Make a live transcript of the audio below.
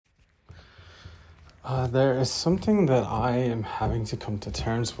There is something that I am having to come to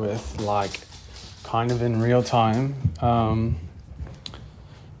terms with, like, kind of in real time.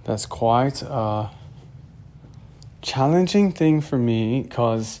 That's quite a challenging thing for me,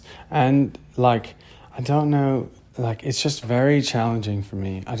 I don't know, it's just very challenging for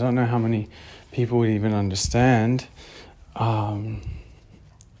me. I don't know how many people would even understand.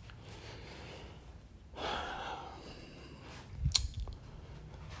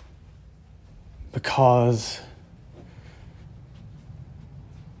 Because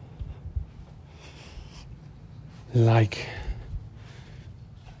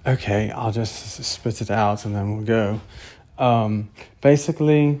okay, I'll just spit it out and then we'll go.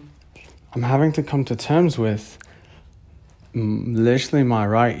 Basically, I'm having to come to terms with literally my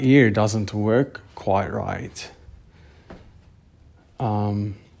right ear doesn't work quite right.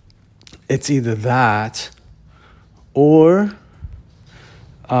 It's either that or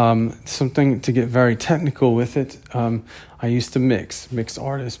something to get very technical with it. I used to mix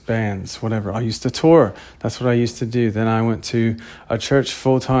artists, bands, whatever. I used to tour. That's what I used to do. Then I went to a church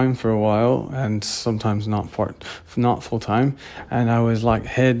full time for a while, and sometimes not full time. And I was like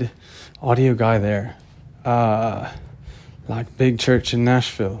head audio guy there, like big church in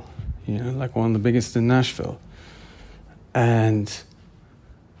Nashville. Like one of the biggest in Nashville, and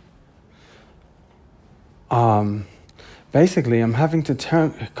basically, I'm having to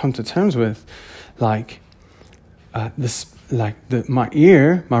come to terms with, my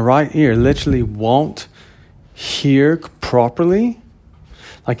right ear literally won't hear properly.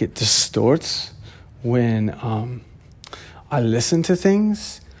 Like it distorts when I listen to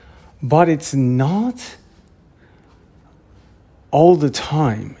things, but it's not all the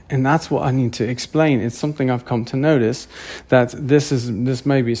time, and that's what I need to explain. It's something I've come to notice, that this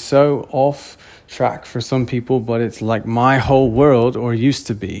may be so off track for some people, but it's like my whole world, or used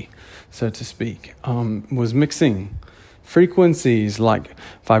to be, so to speak, was mixing frequencies, like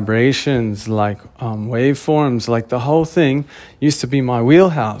vibrations, like waveforms, like the whole thing used to be my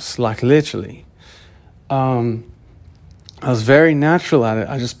wheelhouse, like literally. I was very natural at it.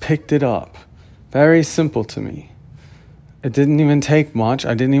 I just picked it up. Very simple to me. It didn't even take much.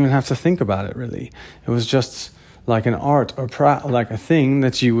 I didn't even have to think about it, really. It was just like an art or like a thing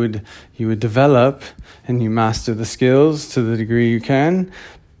that you would develop, and you master the skills to the degree you can,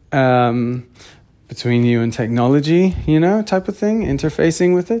 between you and technology, type of thing,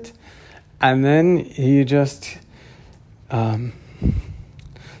 interfacing with it. And then you just,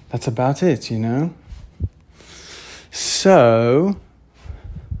 that's about it, So,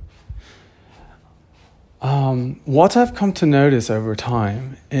 what I've come to notice over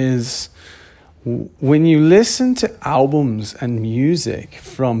time is when you listen to albums and music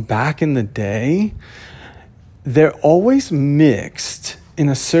from back in the day, they're always mixed in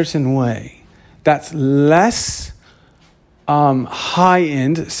a certain way that's less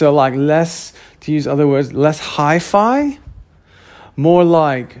high-end, so like less, to use other words, less hi-fi, more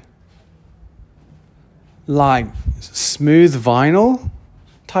like smooth vinyl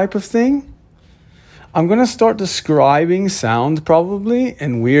type of thing. I'm going to start describing sound probably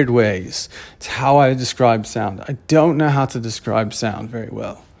in weird ways. It's how I describe sound. I don't know how to describe sound very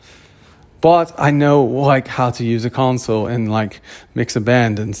well, but I know how to use a console and mix a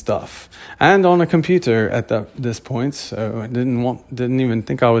band and stuff, and on a computer at this point. So I didn't even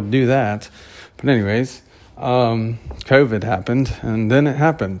think I would do that. But anyways, COVID happened, and then it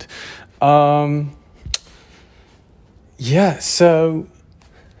happened. So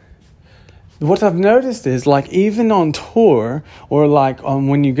what I've noticed is, even on tour, or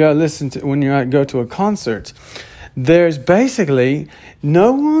when you go to a concert, there's basically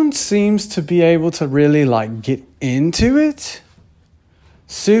no one seems to be able to really get into it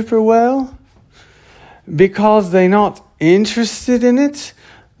super well, because they're not interested in it,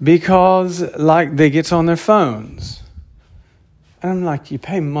 because they get on their phones. And I'm like, you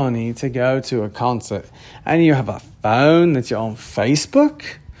pay money to go to a concert, and you have a phone that you're on Facebook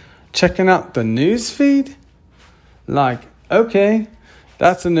checking out the news feed? Okay,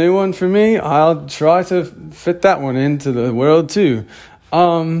 that's a new one for me. I'll try to fit that one into the world too.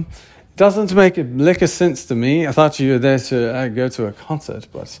 Doesn't make a lick of sense to me. I thought you were there to go to a concert,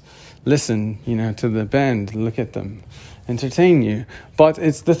 but listen, to the band, look at them, entertain you. But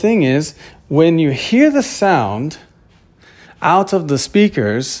the thing is, when you hear the sound out of the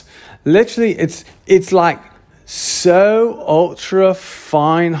speakers, literally it's like so ultra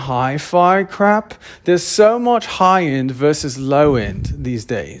fine hi-fi crap. There's so much high end versus low end these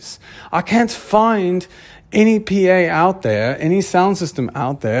days. I can't find any PA out there, any sound system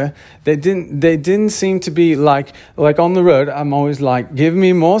out there, they didn't seem to be like on the road. I'm always like, give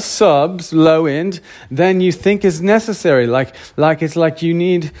me more subs, low end, than you think is necessary. Like it's like you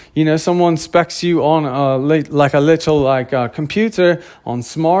need, someone specs you on a little computer on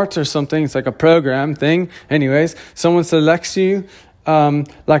Smart or something. It's like a program thing. Anyways, someone selects you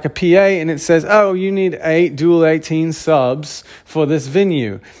like a PA, and it says, oh, you need 8 dual 18 subs for this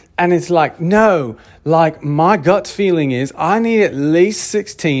venue. And it's like, no, like my gut feeling is I need at least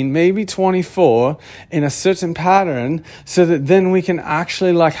 16, maybe 24 in a certain pattern, so that then we can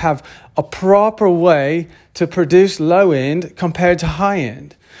actually like have a proper way to produce low end compared to high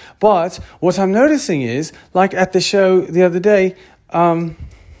end. But what I'm noticing is, like at the show the other day,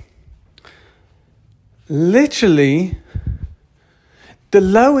 literally the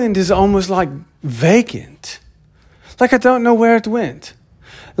low end is almost like vacant. Like I don't know where it went.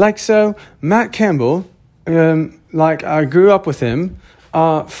 Like, so Matt Campbell, I grew up with him.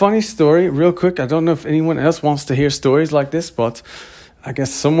 Funny story, real quick. I don't know if anyone else wants to hear stories like this, but I guess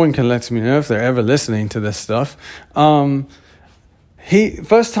someone can let me know if they're ever listening to this stuff. First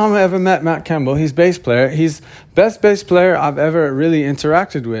time I ever met Matt Campbell, he's bass player. He's best bass player I've ever really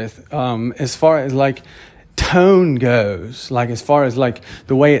interacted with, as far as like tone goes, like as far as like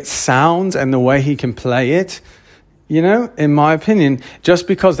the way it sounds and the way he can play it. In my opinion, just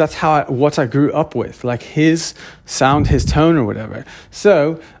because that's what I grew up with, like his sound, his tone or whatever.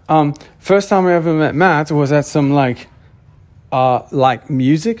 So, first time I ever met Matt was at some like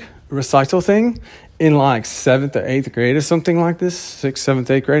music recital thing in like 7th or 8th grade or something like this, 6th, 7th,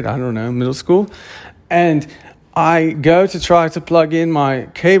 8th grade, I don't know, middle school. And I go to try to plug in my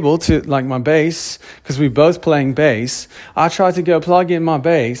cable to like my bass, because we both playing bass. I try to go plug in my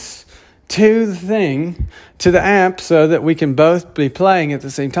bass to the amp, so that we can both be playing at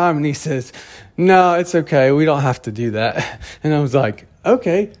the same time. And he says, no, it's okay, we don't have to do that. And I was like,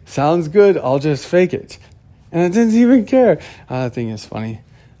 okay, sounds good, I'll just fake it. And I didn't even care. I think it's funny.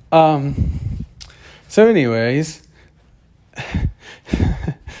 So anyways,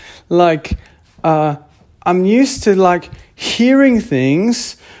 I'm used to like hearing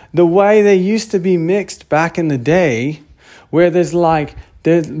things the way they used to be mixed back in the day, where there's like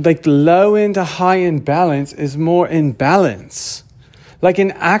the low end to high end balance is more in balance, like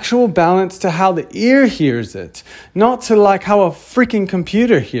in actual balance to how the ear hears it, not to like how a freaking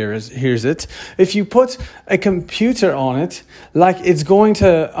computer hears it. If you put a computer on it, like it's going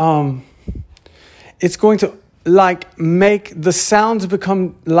to like make the sounds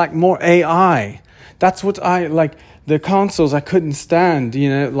become like more AI. That's what I like. The consoles I couldn't stand,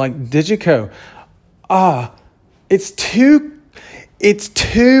 like Digico. It's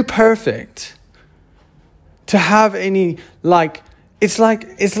too perfect to have any like. It's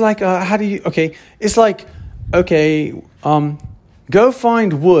like how do you? Okay, it's like go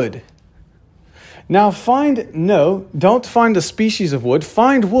find wood. Now don't find a species of wood.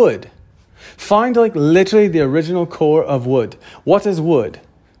 Find wood. Find like literally the original core of wood. What is wood?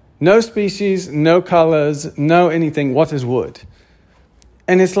 No species, no colors, no anything. What is wood?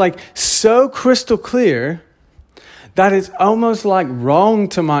 And it's like so crystal clear that it's almost like wrong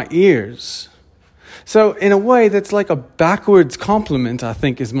to my ears. So in a way, that's like a backwards compliment, I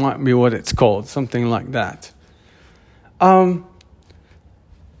think might be what it's called, something like that. The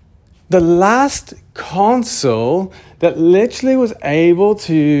last console that literally was able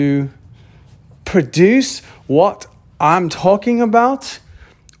to produce what I'm talking about,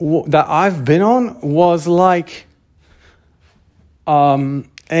 that I've been on, was like a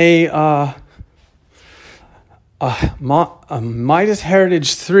Midas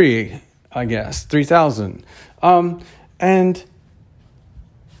Heritage 3, I guess, 3000. And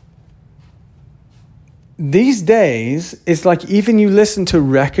these days, it's like even you listen to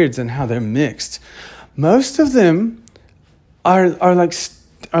records and how they're mixed, most of them are like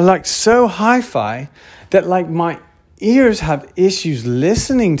so hi-fi that like my ears have issues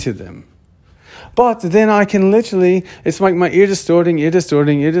listening to them. But then I can literally, it's like my ear distorting,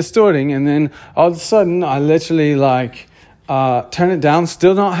 and then all of a sudden I literally like turn it down,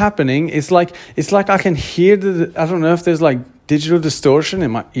 still not happening. It's like I can hear I don't know if there's like digital distortion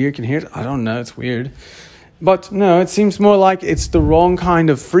and my ear can hear it. I don't know, it's weird. But no, it seems more like it's the wrong kind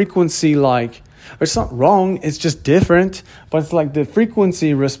of frequency, like, or it's not wrong, it's just different. But it's like the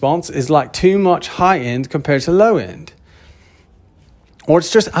frequency response is like too much high end compared to low end. Or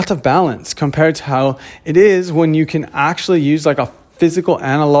it's just out of balance compared to how it is when you can actually use like a physical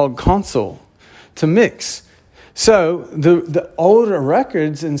analog console to mix. So the older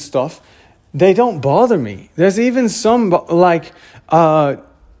records and stuff, they don't bother me. There's even some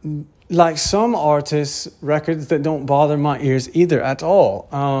like some artists' records that don't bother my ears either at all.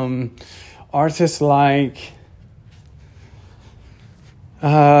 Artists like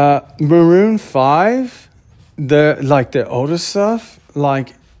Maroon 5, the older stuff,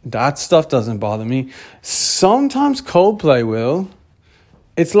 like that stuff doesn't bother me. Sometimes Coldplay will.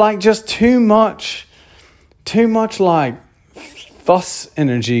 It's like just too much like fuss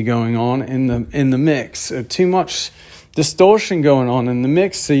energy going on in the mix, or too much distortion going on in the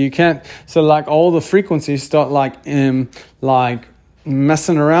mix, so you can't, so like all the frequencies start like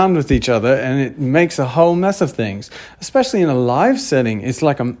messing around with each other, and it makes a whole mess of things, especially in a live setting. It's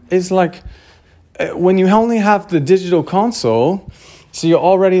like when you only have the digital console, so you're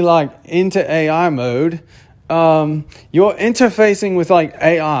already like into AI mode, you're interfacing with like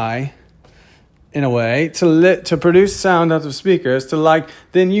AI in a way to produce sound out of speakers, to like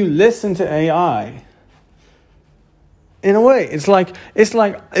then you listen to AI. In a way, it's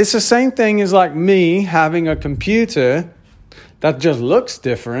the same thing as like me having a computer that just looks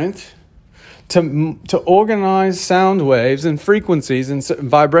different to organize sound waves and frequencies and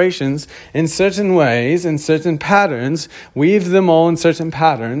vibrations in certain ways, in certain patterns, weave them all in certain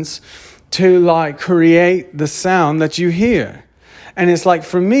patterns to like create the sound that you hear. And it's like,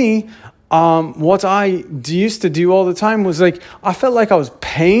 for me, what I used to do all the time was like, I felt like I was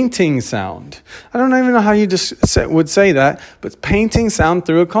painting sound. I don't even know how you just would say that, but painting sound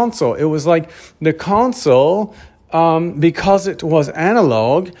through a console. It was like the console, because it was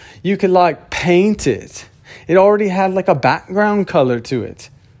analog, you could like paint it. It already had like a background color to it.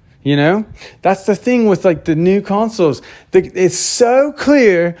 You know, that's the thing with like the new consoles. It's so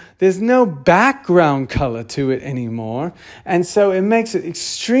clear. There's no background color to it anymore. And so it makes it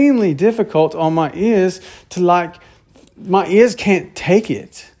extremely difficult on my ears to like, my ears can't take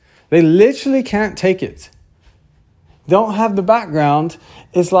it. They literally can't take it. Don't have the background.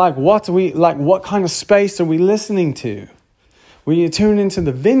 It's like, what kind of space are we listening to? When you tune into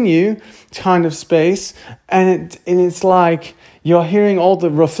the venue kind of space, and it's like, you're hearing all the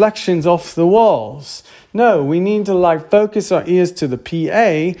reflections off the walls. No, we need to like focus our ears to the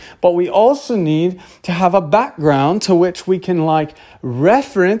PA, but we also need to have a background to which we can like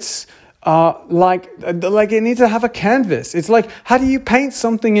reference, like it needs to have a canvas. It's like, how do you paint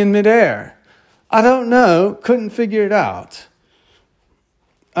something in midair? I don't know. Couldn't figure it out.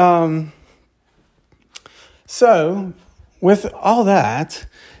 So with all that,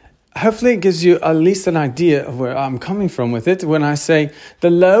 hopefully it gives you at least an idea of where I'm coming from with it when I say the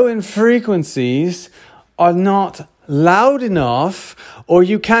low end frequencies are not loud enough, or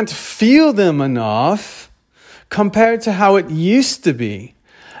you can't feel them enough compared to how it used to be.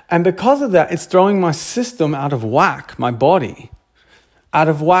 And because of that, it's throwing my system out of whack, my body out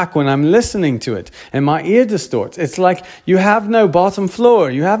of whack when I'm listening to it, and my ear distorts. It's like you have no bottom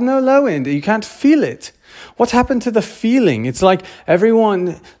floor, you have no low end, you can't feel it. What happened to the feeling? It's like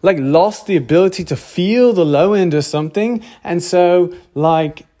everyone like lost the ability to feel the low end or something, and so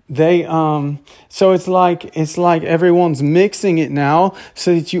like they so it's like everyone's mixing it now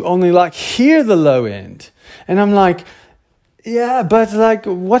so that you only like hear the low end. And I'm like, yeah, but like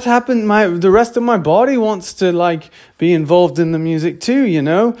what happened? The rest of my body wants to like be involved in the music too, you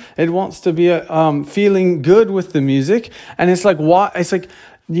know? It wants to be feeling good with the music, and it's like what it's like.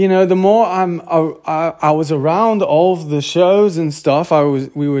 You know, the more I was around all of the shows and stuff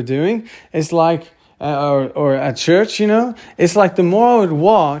we were doing, it's like, or at church, you know, it's like the more I would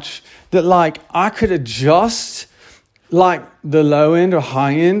watch that, like I could adjust like the low end or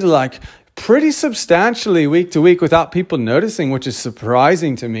high end, like pretty substantially week to week without people noticing, which is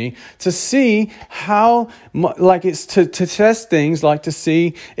surprising to me to see how, like it's to test things, like to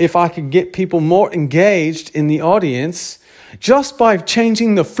see if I could get people more engaged in the audience just by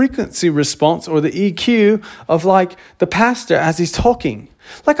changing the frequency response or the EQ of like the pastor as he's talking.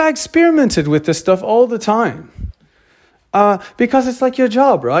 Like I experimented with this stuff all the time. Because it's like your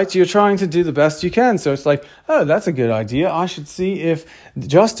job, right? You're trying to do the best you can. So it's like, oh, that's a good idea. I should see if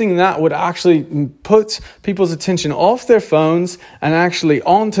adjusting that would actually put people's attention off their phones and actually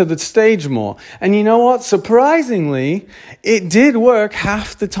onto the stage more. And you know what? Surprisingly, it did work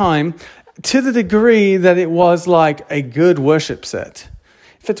half the time, to the degree that it was like a good worship set.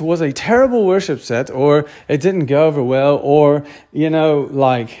 If it was a terrible worship set, or it didn't go over well, or, you know,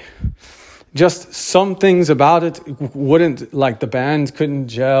 like just some things about it wouldn't, like the band couldn't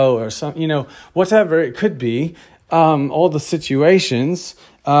gel or some, you know, whatever it could be, all the situations,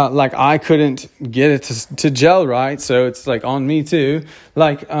 like I couldn't get it to gel right. So it's like on me too.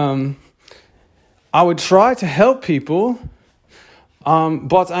 Like, I would try to help people,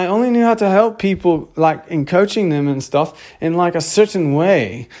 But I only knew how to help people, like in coaching them and stuff, in like a certain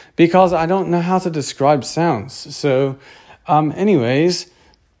way, because I don't know how to describe sounds. So, anyways,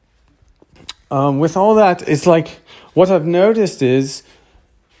 with all that, it's like what I've noticed is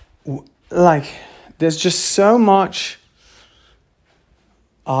like there's just so much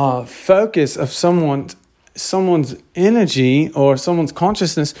focus of someone's energy or someone's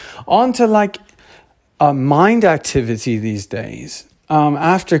consciousness onto like mind activity these days.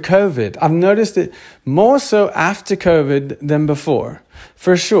 After COVID, I've noticed it more so after COVID than before,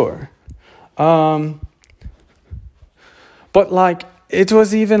 for sure. But like it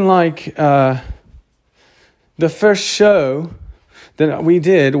was even like the first show that we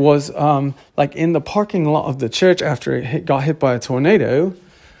did was like in the parking lot of the church after it got hit by a tornado,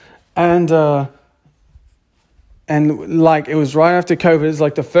 and like it was right after COVID. It's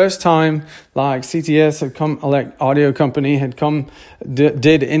like the first time like CTS had come, like audio company had come,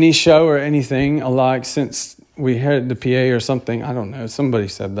 did any show or anything like since we heard the PA or something. I don't know. Somebody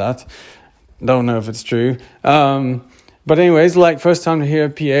said that. Don't know if it's true. But anyways, like first time to hear a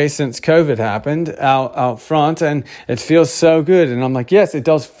PA since COVID happened out front, and it feels so good. And I'm like, yes, it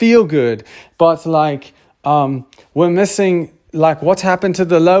does feel good. But like we're missing like what's happened to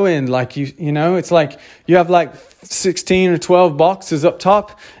the low end. Like you know, it's like you have like 16 or 12 boxes up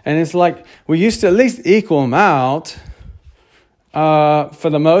top, and it's like we used to at least equal them out for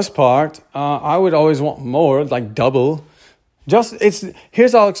the most part. I would always want more, like double.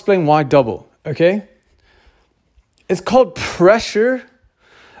 I'll explain why double, okay? It's called pressure.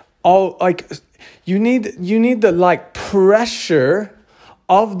 Oh, like you need the like pressure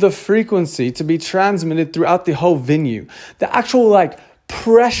of the frequency to be transmitted throughout the whole venue. The actual like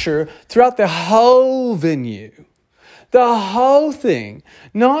pressure throughout the whole venue. The whole thing,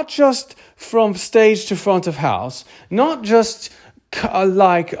 not just from stage to front of house, not just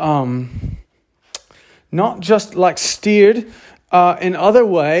like steered in other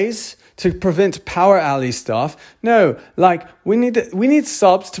ways to prevent power alley stuff. No, like we need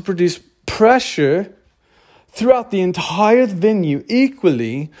subs to produce pressure throughout the entire venue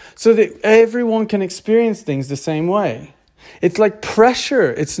equally so that everyone can experience things the same way. It's like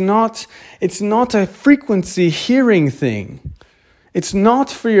pressure. It's not a frequency hearing thing. It's not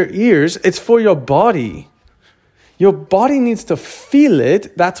for your ears, it's for your body. Your body needs to feel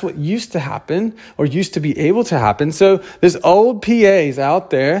it. That's what used to happen or used to be able to happen. So there's old PAs out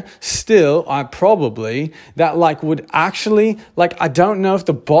there still, probably, that like would actually, like I don't know if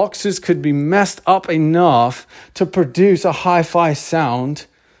the boxes could be messed up enough to produce a hi-fi sound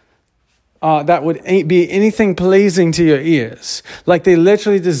that would be anything pleasing to your ears. Like they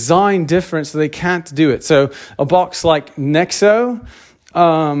literally design different so they can't do it. So a box like Nexo,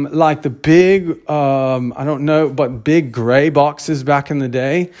 like the big, I don't know, but big gray boxes back in the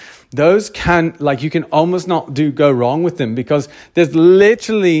day, those can, like you can almost not go wrong with them because there's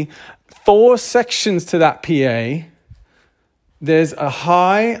literally 4 sections to that PA. There's a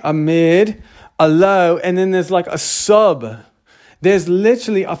high, a mid, a low, and then there's like a sub. There's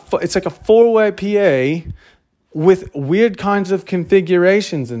literally it's like a 4-way PA with weird kinds of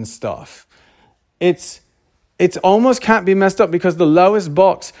configurations and stuff. It's almost can't be messed up because the lowest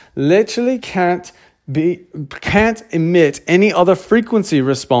box literally can't emit any other frequency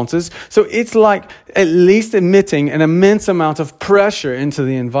responses. So it's like at least emitting an immense amount of pressure into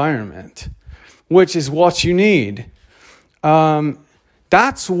the environment, which is what you need.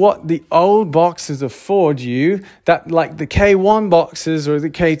 That's what the old boxes afford you, that like the K1 boxes or the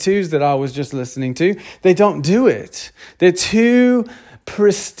K2s that I was just listening to, they don't do it. They're too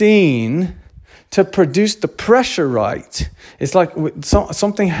pristine to produce the pressure right. It's like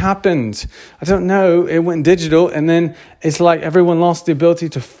something happened. I don't know, it went digital and then it's like everyone lost the ability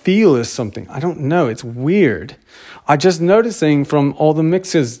to feel or something. I don't know, it's weird. I'm just noticing from all the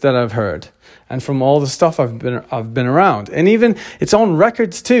mixes that I've heard. And from all the stuff I've been around. And even it's on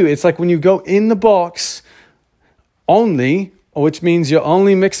records too. It's like when you go in the box only, which means you're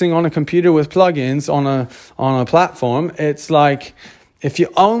only mixing on a computer with plugins on a platform. It's like if you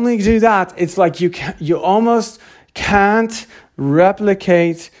only do that, it's like you almost can't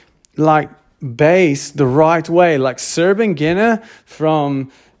replicate like bass the right way. Like Serban Gina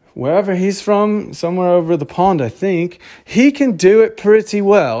from wherever he's from, somewhere over the pond, I think, he can do it pretty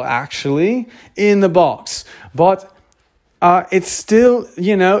well, actually, in the box. But it's still,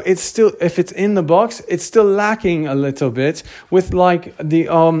 if it's in the box, it's still lacking a little bit with like the,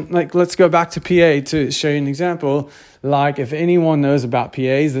 like, let's go back to PA to show you an example. Like, if anyone knows about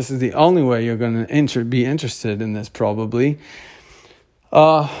PAs, this is the only way you're going to be interested in this, probably.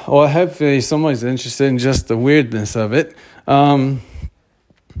 Or hopefully someone's interested in just the weirdness of it.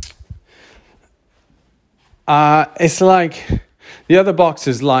 It's like the other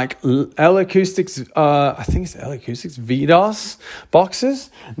boxes, like L Acoustics. I think it's L Acoustics VDOS boxes.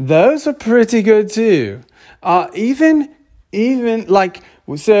 Those are pretty good too. Even like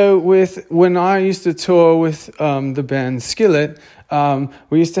so with when I used to tour with the band Skillet,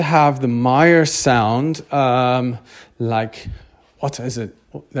 we used to have the Meyer sound, like what is it?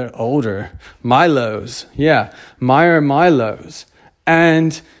 They're older Milos, yeah, Meyer Milos,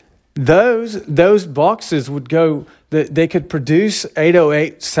 and those boxes would go. They could produce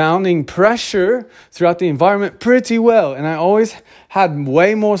 808 sounding pressure throughout the environment pretty well, and I always had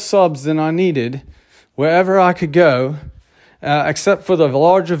way more subs than I needed wherever I could go, except for the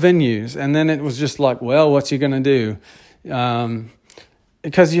larger venues. And then it was just like, well, what's you gonna do?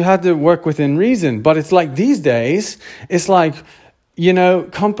 Because you had to work within reason. But it's like these days, it's like, you know,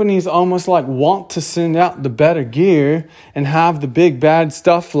 companies almost like want to send out the better gear and have the big bad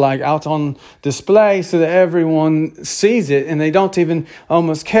stuff like out on display so that everyone sees it, and they don't even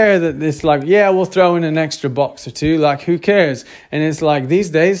almost care that it's like, yeah, we'll throw in an extra box or two, like who cares? And it's like these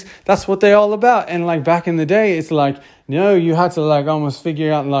days, that's what they're all about. And like back in the day, it's like, no, you had to like almost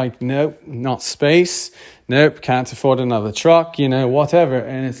figure out like, nope, not space. Nope, can't afford another truck, you know, whatever.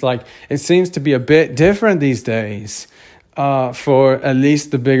 And it's like, it seems to be a bit different these days. For at least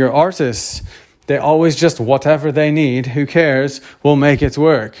the bigger artists, they always just whatever they need, who cares, will make it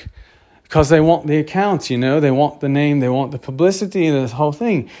work, because they want the accounts, you know, they want the name, they want the publicity, this whole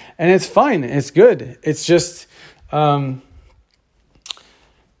thing, and it's fine, it's good. It's just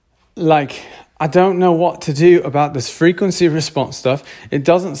like I don't know what to do about this frequency response stuff. It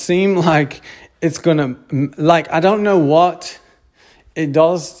doesn't seem like it's gonna, like, I don't know what it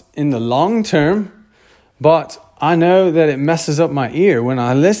does in the long term, but I know that it messes up my ear when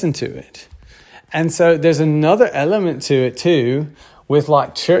I listen to it. And so there's another element to it too, with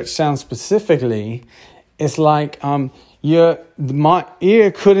like church sound specifically. It's like my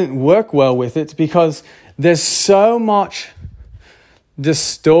ear couldn't work well with it because there's so much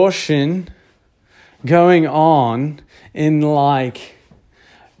distortion going on in like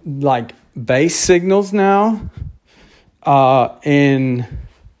bass signals now, in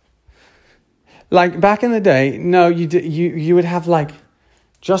like back in the day, no, you would have like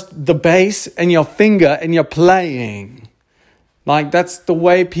just the bass and your finger and you're playing. Like that's the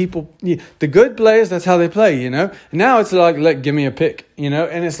way people, the good players, that's how they play, you know. Now it's like give me a pick, you know.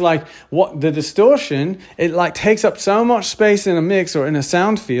 And it's like what the distortion, it like takes up so much space in a mix or in a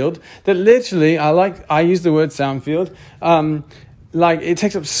sound field that literally, I use the word sound field. Like it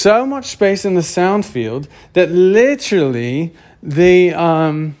takes up so much space in the sound field that literally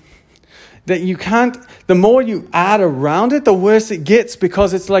that you can't, the more you add around it, the worse it gets,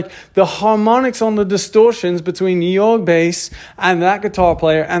 because it's like the harmonics on the distortions between your bass and that guitar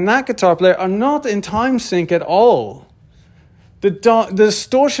player are not in time sync at all. The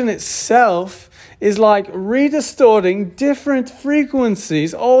distortion itself is like redistorting different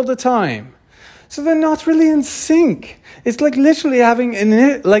frequencies all the time. So they're not really in sync. It's like literally having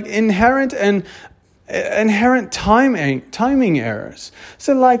inherent timing errors.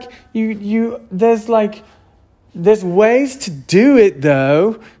 So like there's ways to do it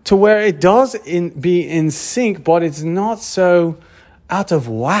though, to where it does be in sync, but it's not so out of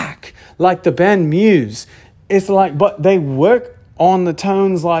whack. Like the band Muse, it's like, but they work on the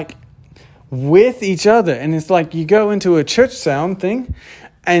tones like with each other, and it's like you go into a church sound thing,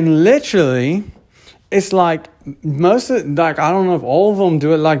 and literally it's like most of, like, I don't know if all of them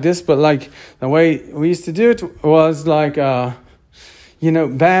do it like this, but like the way we used to do it was like, band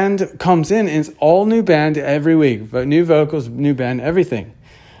comes in and it's all new band every week, but new vocals, new band, everything.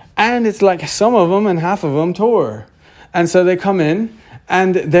 And it's like some of them and half of them tour. And so they come in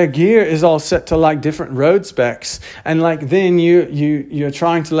and their gear is all set to like different road specs. And like, then you're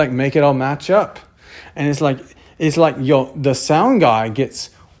trying to like make it all match up. And it's like the sound guy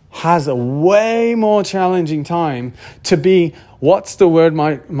has a way more challenging time to be, what's the word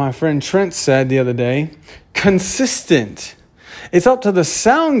my friend Trent said the other day? Consistent. It's up to the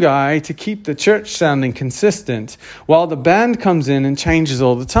sound guy to keep the church sounding consistent while the band comes in and changes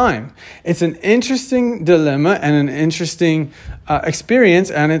all the time. It's an interesting dilemma and an interesting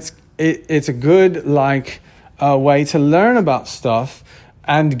experience, and it's a good way to learn about stuff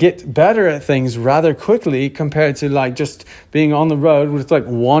and get better at things rather quickly compared to like just being on the road with like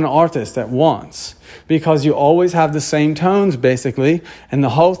one artist at once, because you always have the same tones basically, and the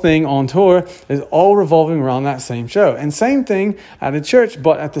whole thing on tour is all revolving around that same show. And same thing at a church,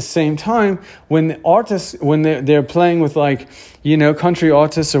 but at the same time, when the artists, when they're playing with like, country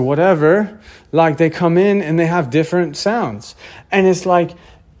artists or whatever, like they come in and they have different sounds, and it's like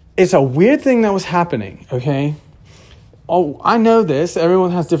it's a weird thing that was happening, okay? Oh, I know this.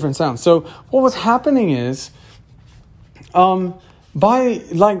 Everyone has different sounds. So what was happening is, by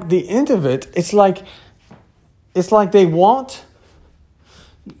like the end of it, it's like they want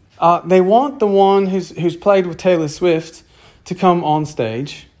the one who's played with Taylor Swift to come on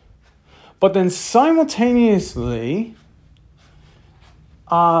stage, but then simultaneously,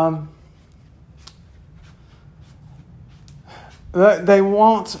 they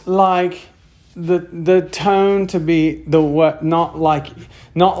want like the tone to be not like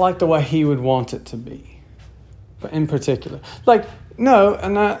the way he would want it to be, but in particular, like. No,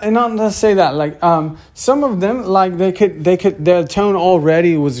 and not to say that, like, some of them, like, they could, their tone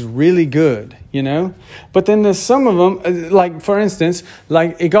already was really good, you know? But then there's some of them, like, for instance,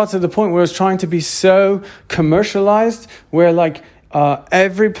 like, it got to the point where it was trying to be so commercialized, where, like,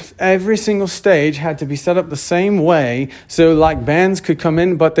 every single stage had to be set up the same way, so, like, bands could come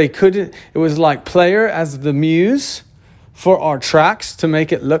in, but they couldn't, it was, like, player as the muse for our tracks to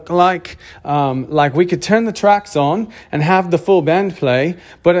make it look like we could turn the tracks on and have the full band play,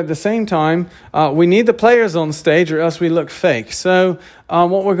 but at the same time, we need the players on stage or else we look fake. So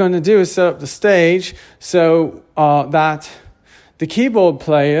what we're going to do is set up the stage so that the keyboard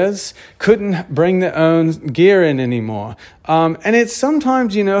players couldn't bring their own gear in anymore. And it's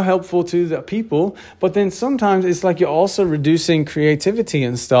sometimes, helpful to the people, but then sometimes it's like you're also reducing creativity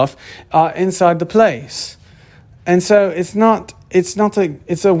and stuff inside the place. And so it's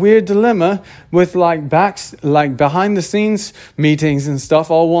a weird dilemma with like behind the scenes meetings and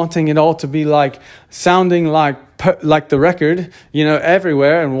stuff, all wanting it all to be like sounding like the record,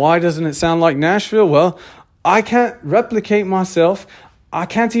 everywhere. And why doesn't it sound like Nashville? Well, I can't replicate myself. I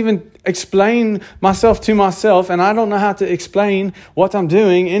can't even explain myself to myself, and I don't know how to explain what I'm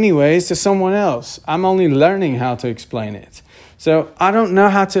doing anyways to someone else. I'm only learning how to explain it. So I don't know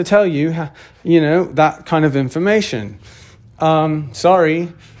how to tell you, that kind of information.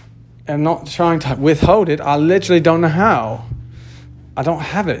 Sorry, I'm not trying to withhold it. I literally don't know how. I don't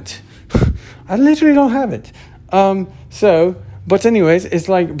have it. I literally don't have it. But anyways, it's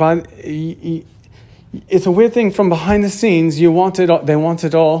like it's a weird thing from behind the scenes. They want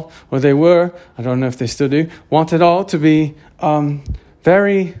it all, or they were, I don't know if they still do, want it all to be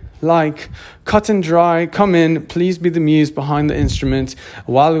very like cut and dry. Come in, please be the muse behind the instrument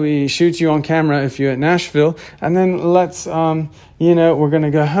while we shoot you on camera if you're at Nashville, and then let's we're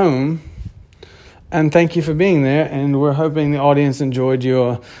gonna go home and thank you for being there, and we're hoping the audience enjoyed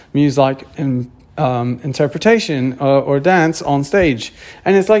your music and interpretation or dance on stage.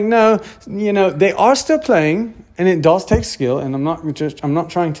 And it's like, no, they are still playing, and it does take skill, and I'm not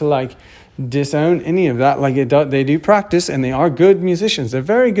trying to like disown any of that. Like they do practice, and they are good musicians. They're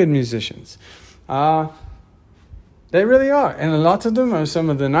very good musicians. They really are, and a lot of them are some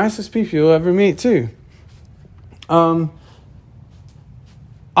of the nicest people you'll ever meet too.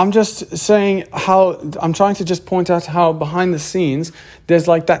 I'm just saying I'm trying to just point out how behind the scenes there's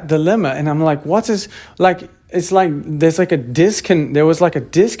like that dilemma, and I'm like, what is like? It's like there's like there was like a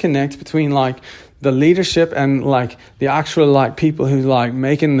disconnect between like the leadership and like the actual like people who like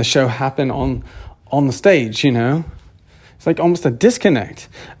making the show happen on the stage. It's like almost a disconnect,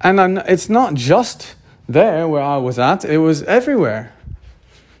 and it's not just there where I was at; it was everywhere.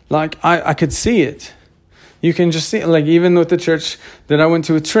 Like I could see it. You can just see it, like even with the church that I went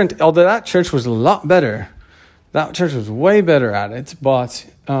to with Trent, although that church was a lot better. That church was way better at it, but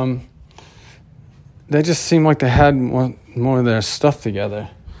they just seemed like they had more of their stuff together.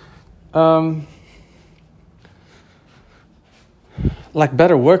 Like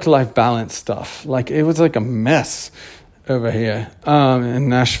better work-life balance stuff. Like it was like a mess over here in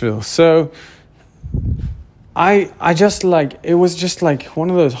Nashville. So I just like, it was just like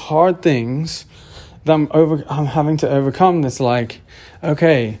one of those hard things that I'm having to overcome. That's like,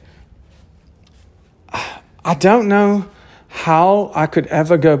 okay, I don't know how I could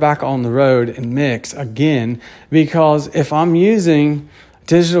ever go back on the road and mix again, because if I'm using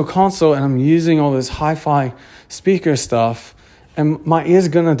digital console and I'm using all this hi-fi speaker stuff, and my ear's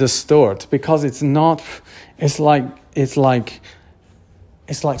gonna distort because it's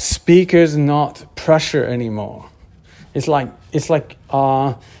like speakers, not pressure anymore. It's like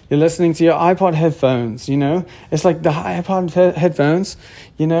you're listening to your iPod headphones, It's like the iPod headphones,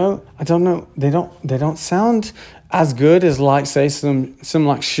 I don't know, they don't sound as good as like say some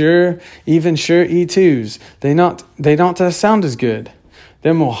like Shure E2s. They don't sound as good.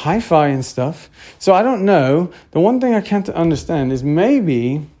 They're more hi-fi and stuff. So I don't know. The one thing I can't understand is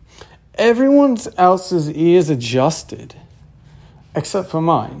maybe everyone else's ears adjusted except for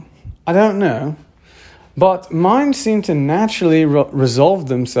mine. I don't know. But mine seem to naturally resolve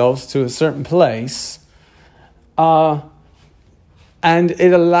themselves to a certain place. And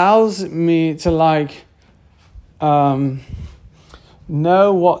it allows me to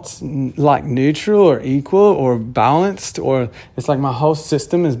know what's like neutral or equal or balanced, or it's like my whole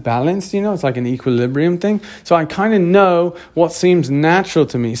system is balanced, it's like an equilibrium thing. So I kind of know what seems natural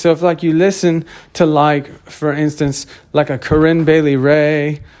to me. So if you listen to for instance, a Corinne Bailey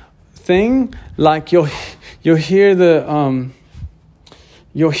Rae thing, you'll hear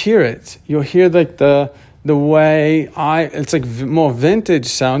you'll hear it. You'll hear the way it's more vintage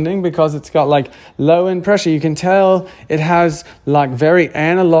sounding because it's got low end pressure. You can tell it has very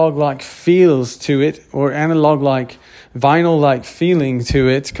analog feels to it, or analog vinyl feeling to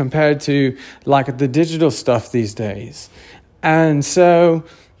it compared to the digital stuff these days. And so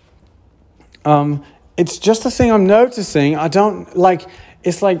it's just a thing I'm noticing. I don't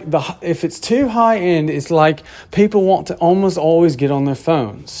it's if it's too high end, it's people want to almost always get on their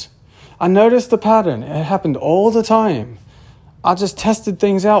phones. I noticed the pattern. It happened all the time. I just tested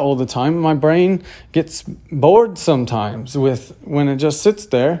things out all the time. My brain gets bored sometimes when it just sits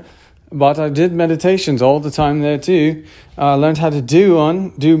there. But I did meditations all the time there too. I learned how to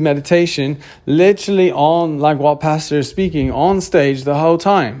do meditation literally on, while pastor is speaking on stage the whole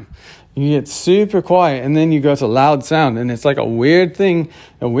time. You get super quiet and then you go to loud sound, and it's a weird thing,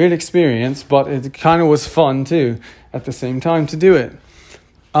 a weird experience, but it kind of was fun too at the same time to do it.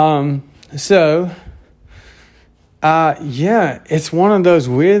 It's one of those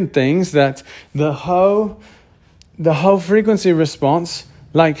weird things that the whole frequency response,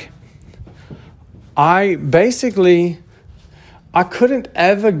 I couldn't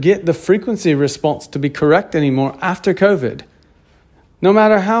ever get the frequency response to be correct anymore after COVID. No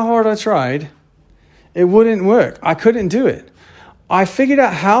matter how hard I tried, it wouldn't work. I couldn't do it. I figured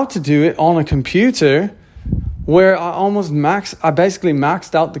out how to do it on a computer where I basically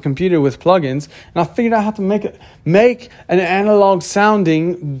maxed out the computer with plugins, and I figured out how to make an analog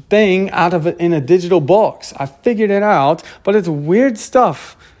sounding thing out of it in a digital box. I figured it out, but it's weird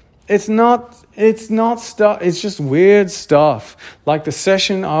stuff. It's not stuff. It's just weird stuff. The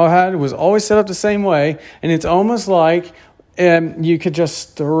session I had was always set up the same way, and it's almost you could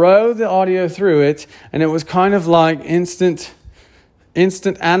just throw the audio through it, and it was kind of instant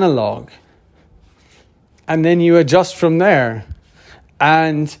analog. And then you adjust from there.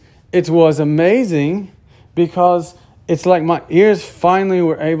 And it was amazing because it's my ears finally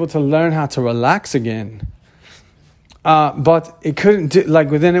were able to learn how to relax again. But it couldn't do,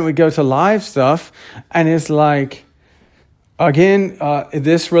 then it would go to live stuff. And it's again,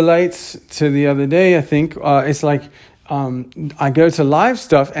 this relates to the other day, I think. It's I go to live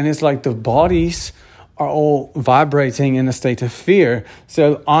stuff and it's the bodies are all vibrating in a state of fear.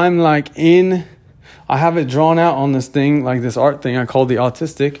 So I'm I have it drawn out on this thing, this art thing I call the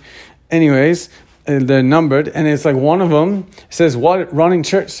Autistic. Anyways, they're numbered, and it's one of them says what running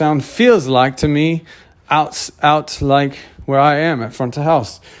church sound feels like to me out where I am at front of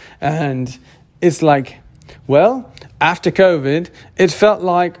house. And it's after COVID, it felt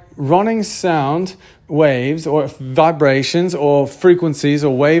like running sound waves or vibrations or frequencies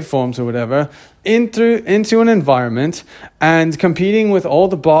or waveforms or whatever into an environment and competing with all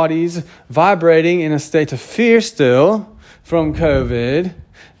the bodies vibrating in a state of fear still from COVID,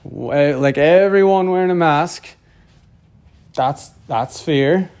 everyone wearing a mask. That's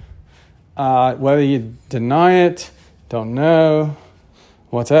fear. Whether you deny it, don't know,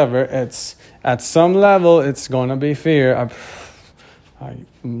 whatever, it's at some level it's gonna be fear. I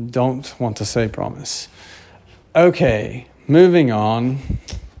don't want to say promise. Okay, moving on.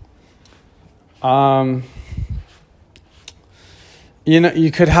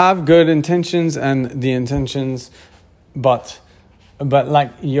 You could have good intentions and the intentions, but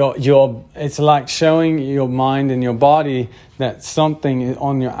your it's showing your mind and your body that something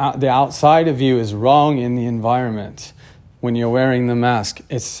on the outside of you is wrong in the environment when you're wearing the mask.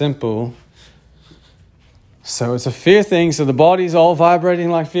 It's simple. So it's a fear thing. So the body's all vibrating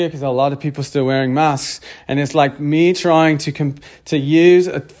like fear because a lot of people still wearing masks. And it's me trying to use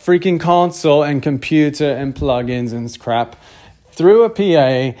a freaking console and computer and plugins and crap through a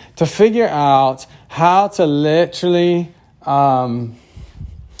PA to figure out how to literally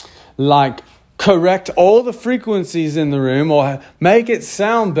correct all the frequencies in the room or make it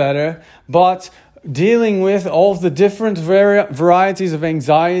sound better, but dealing with all of the different varieties of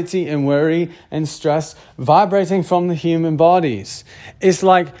anxiety and worry and stress vibrating from the human bodies. It's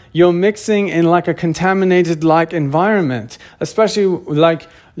you're mixing in a contaminated environment, especially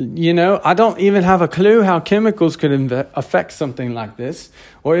I don't even have a clue how chemicals could affect something like this,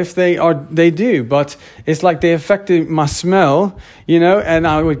 or if they do, but it's like they affected my smell, and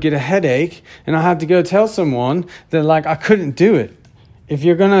I would get a headache, and I had to go tell someone that, like, I couldn't do it. If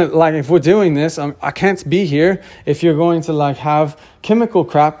you're going to, like, if we're doing this, I can't be here if you're going to, like, have chemical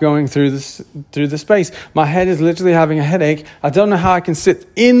crap going through the space. My head is literally having a headache. I don't know how I can sit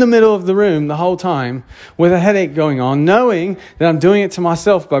in the middle of the room the whole time with a headache going on, knowing that I'm doing it to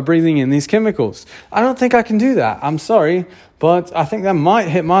myself by breathing in these chemicals. I don't think I can do that. I'm sorry, but I think that might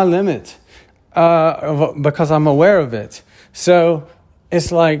hit my limit because I'm aware of it. So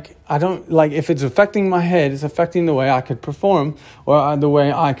it's like, I don't, like, if it's affecting my head, it's affecting the way I could perform or the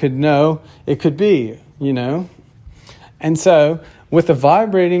way I could know it could be, And so with the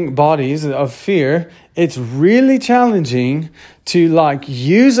vibrating bodies of fear, it's really challenging to, like,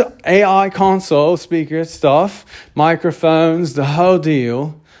 use AI console speaker stuff, microphones, the whole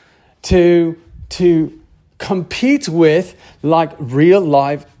deal, to compete with, like, real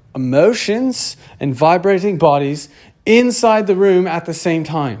life emotions and vibrating bodies inside the room at the same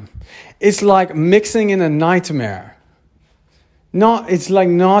time. It's like mixing in a nightmare. I don't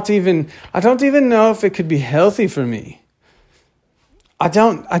even know if it could be healthy for me. I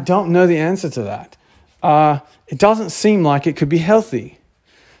don't know the answer to that. It doesn't seem like it could be healthy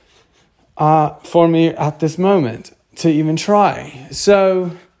for me at this moment to even try.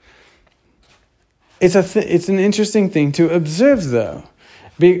 So it's an interesting thing to observe, though.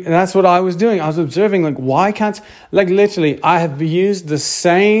 That's what I was doing. I was observing, like, why can't, like, literally, I have used the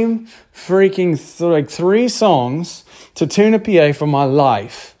same freaking 3 songs to tune a PA for my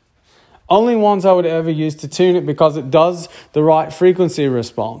life. Only ones I would ever use to tune it because it does the right frequency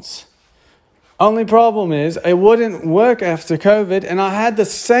response. Only problem is it wouldn't work after COVID, and I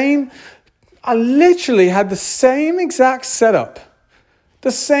literally had the same exact setup.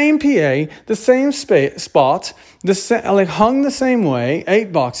 The same PA, the same spot, hung the same way,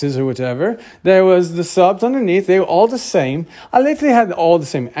 8 boxes or whatever. There was the subs underneath. They were all the same. I literally had all the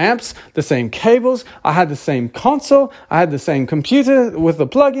same amps, the same cables. I had the same console. I had the same computer with the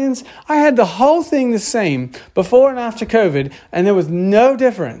plugins. I had the whole thing the same before and after COVID, and there was no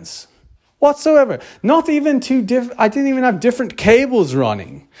difference whatsoever. Not even I didn't even have different cables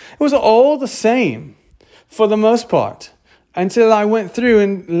running. It was all the same for the most part. Until I went through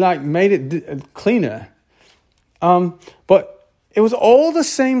and, like, made it cleaner. But it was all the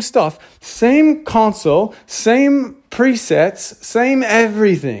same stuff. Same console, same presets, same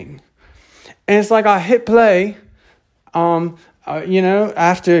everything. And it's like I hit play, after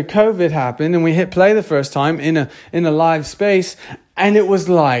COVID happened, and we hit play the first time in a live space, and it was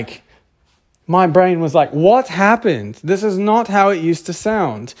like, my brain was like, what happened? This is not how it used to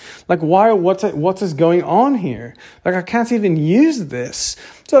sound. Like, what is going on here? Like, I can't even use this.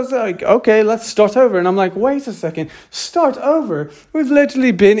 So it's like, okay, let's start over. And I'm like, wait a second, start over? We've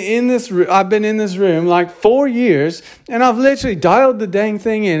literally been in this room. I've been in this room like 4 years, and I've literally dialed the dang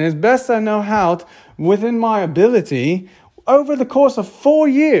thing in as best I know how within my ability over the course of 4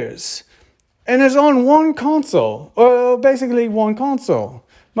 years. And it's on one console, or basically one console,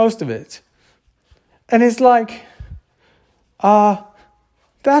 most of it. And it's like, that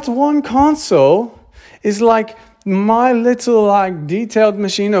one console is like my little, like, detailed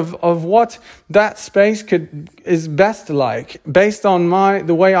machine of what that space is best like, based on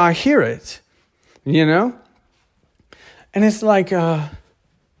the way I hear it, And it's like,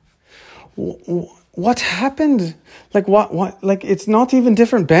 what happened? Like, what? Like, it's not even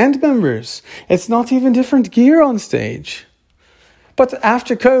different band members. It's not even different gear on stage. But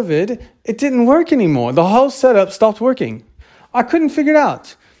after COVID, it didn't work anymore. The whole setup stopped working. I couldn't figure it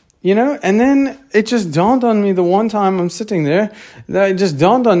out, And then it just dawned on me the one time I'm sitting there, that it just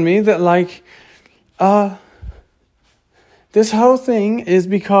dawned on me that, like, this whole thing is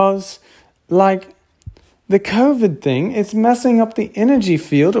because, like, the COVID thing, it's messing up the energy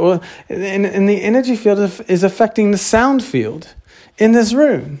field, and the energy field is affecting the sound field in this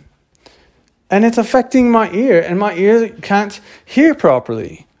room. And it's affecting my ear, and my ear can't hear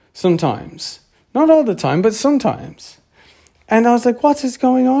properly sometimes. Not all the time, but sometimes. And I was like, what is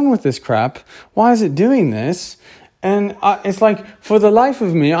going on with this crap? Why is it doing this? And it's like, for the life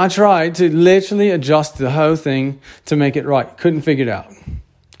of me, I tried to literally adjust the whole thing to make it right. Couldn't figure it out.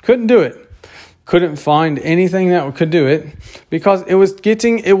 Couldn't do it. Couldn't find anything that could do it, because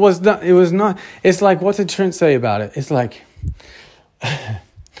it's like, what did Trent say about it? It's like,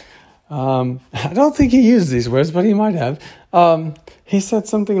 I don't think he used these words, but he might have. He said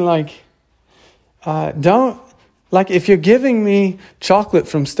something like, if you're giving me chocolate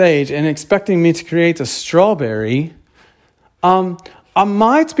from stage and expecting me to create a strawberry, I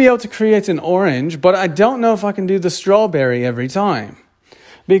might be able to create an orange, but I don't know if I can do the strawberry every time.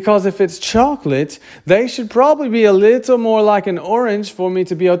 Because if it's chocolate, they should probably be a little more like an orange for me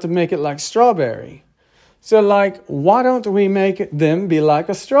to be able to make it like strawberry. So like, why don't we make them be like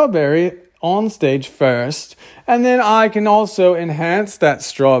a strawberry on stage first, and then I can also enhance that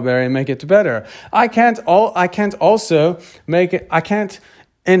strawberry and make it better. I can't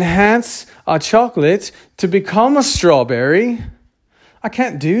enhance a chocolate to become a strawberry. I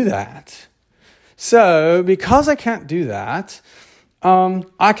can't do that. So because I can't do that,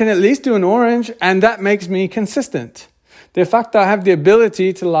 I can at least do an orange, and that makes me consistent. The fact that I have the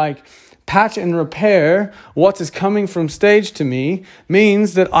ability to like patch and repair what is coming from stage to me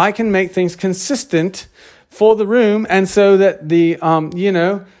means that I can make things consistent for the room, and so that the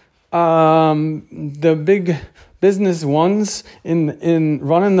big business ones in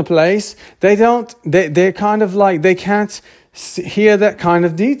running the place, they're kind of like, they can't hear that kind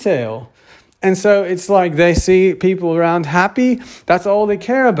of detail. And so it's like they see people around happy. That's all they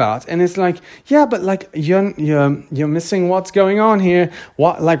care about. And it's like, yeah, but like you're missing what's going on here.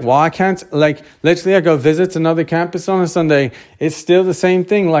 Why can't, like, literally I go visit another campus on a Sunday. It's still the same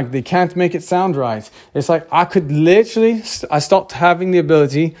thing. Like, they can't make it sound right. It's like I stopped having the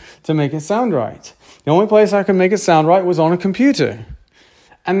ability to make it sound right. The only place I could make it sound right was on a computer.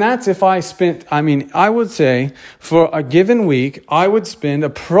 And that's if I would say for a given week, I would spend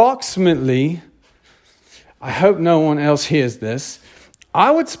approximately, I hope no one else hears this,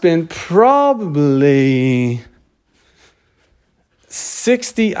 I would spend probably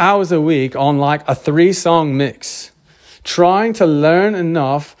 60 hours a week on like a 3-song mix, trying to learn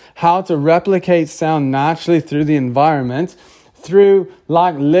enough how to replicate sound naturally through the environment, through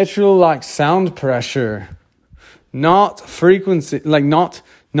like literal like sound pressure. Not frequency, like not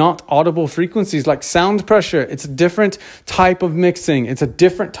audible frequencies, like sound pressure. It's a different type of mixing. It's a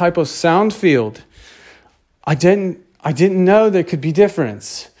different type of sound field. I didn't know there could be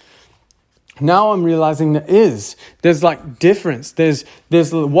difference. Now I'm realizing there is. There's like difference. There's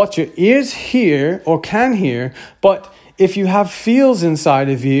what your ears hear or can hear, but if you have fields inside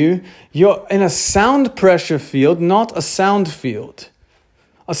of you, you're in a sound pressure field, not a sound field.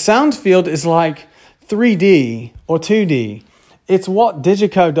 A sound field is like 3D or 2D. It's what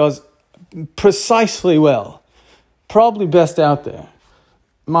Digico does precisely well. Probably best out there,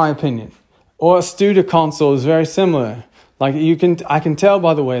 my opinion. Or a studio console is very similar. Like I can tell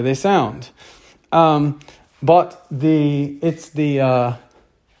by the way they sound. But it's the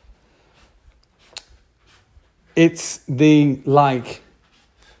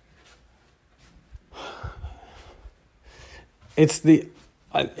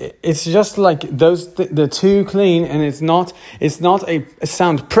it's just like those they're too clean, and it's not a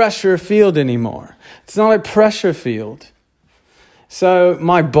sound pressure field anymore. It's not a pressure field. So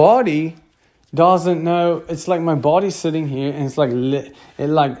my body doesn't know. It's like my body's sitting here, and it's like it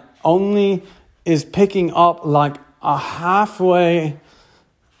like only is picking up like a half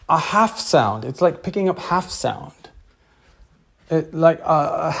sound. It's like picking up half sound.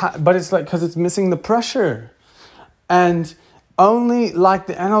 But it's like because it's missing the pressure, and only like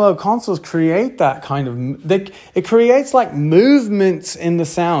the analog consoles create that kind of. It creates like movements in the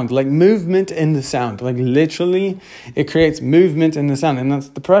sound, like literally, it creates movement in the sound, and that's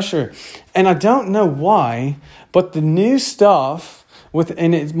the pressure. And I don't know why, but the new stuff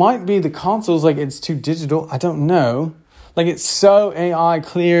and it might be the consoles, like it's too digital. I don't know. Like it's so AI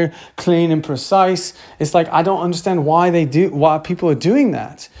clear, clean, and precise. It's like I don't understand why people are doing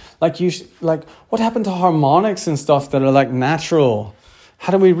that. Like what happened to harmonics and stuff that are like natural?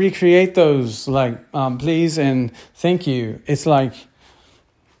 How do we recreate those? Like please and thank you. It's like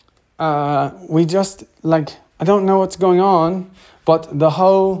we just like I don't know what's going on, but the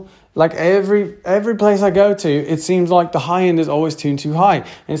whole like every place I go to, it seems like the high end is always tuned too high, and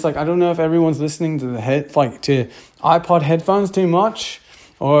it's like I don't know if everyone's listening to to iPod headphones too much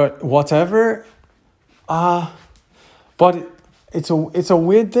or whatever. But it's a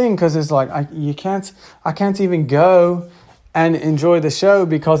weird thing because it's like I can't even go and enjoy the show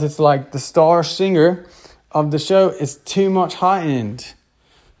because it's like the star singer of the show is too much high end.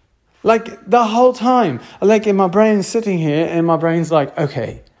 Like the whole time, like in my brain sitting here, and my brain's like,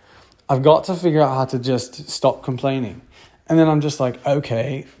 okay, I've got to figure out how to just stop complaining. And then I'm just like,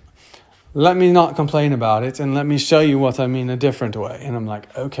 okay, let me not complain about it and let me show you what I mean a different way. And I'm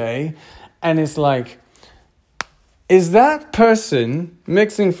like, okay. And it's like, is that person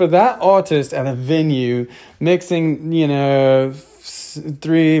mixing for that artist at a venue, mixing,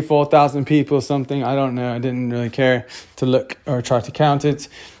 3,000-4,000 people, something, I don't know. I didn't really care to look or try to count it.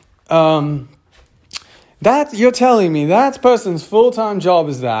 That you're telling me that person's full-time job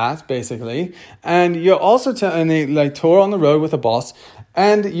is that, basically, and you're also telling they like tour on the road with a boss,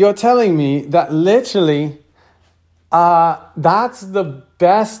 and you're telling me that literally, that's the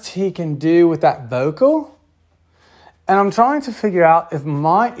best he can do with that vocal, and I'm trying to figure out if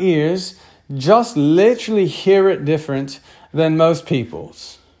my ears just literally hear it different than most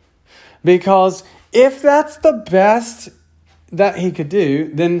people's, because if that's the best that he could do,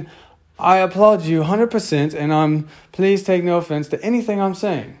 then I applaud you 100%, and please take no offense to anything I'm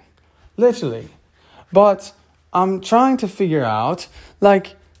saying. Literally. But I'm trying to figure out,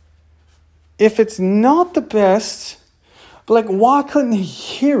 like, if it's not the best, like, why couldn't he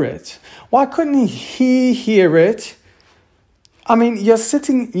hear it? Why couldn't he hear it? I mean, you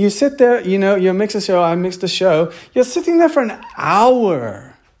sit there, you mix a show, I mix the show. You're sitting there for an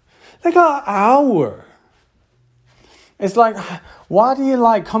hour. Like an hour. It's like, why do you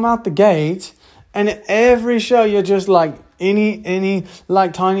like come out the gate and every show you're just like any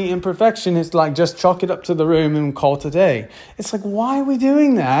like tiny imperfection, it's like just chalk it up to the room and call it a day. It's like, why are we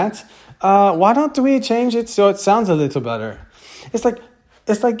doing that? Why don't we change it so it sounds a little better? It's like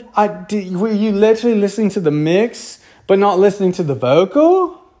were you literally listening to the mix but not listening to the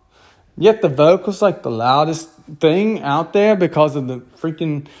vocal? Yet the vocal's like the loudest thing out there because of the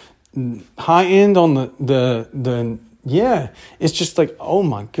freaking high end on the yeah, it's just like, oh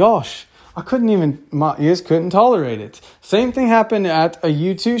my gosh, my ears couldn't tolerate it. Same thing happened at a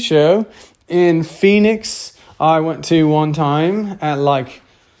U2 show in Phoenix. I went to one time at like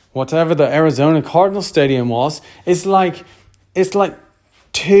whatever the Arizona Cardinal Stadium was. It's like I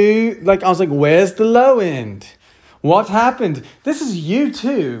was like, where's the low end? What happened? This is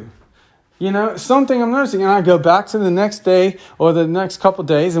U2. Something I'm noticing, and I go back to the next day or the next couple of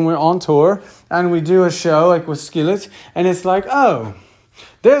days, and we're on tour, and we do a show like with Skillet, and it's like, oh,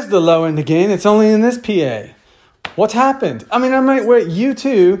 there's the low end again. It's only in this PA. What happened? I mean, we're at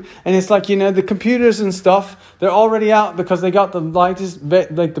U2, and it's like, the computers and stuff, they're already out because they got the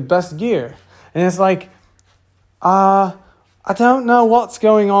the best gear, and it's like, I don't know what's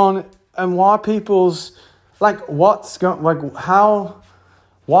going on and why people's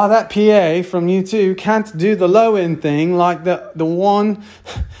why that PA from U2 can't do the low end thing like the one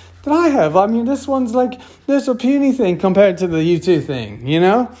that I have. I mean, this one's like, there's a puny thing compared to the U2 thing,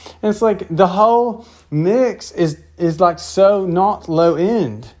 And it's like the whole mix is like so not low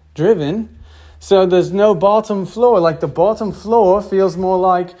end driven. So there's no bottom floor. Like the bottom floor feels more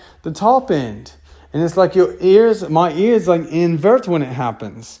like the top end. And it's like my ears like invert when it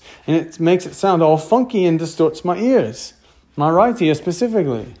happens. And it makes it sound all funky and distorts my ears. My right ear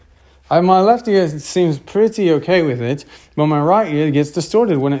specifically. My left ear seems pretty okay with it, but my right ear gets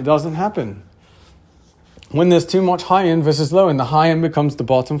distorted when it doesn't happen. When there's too much high end versus low end, the high end becomes the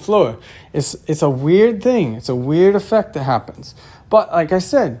bottom floor. It's a weird thing. It's a weird effect that happens. But like I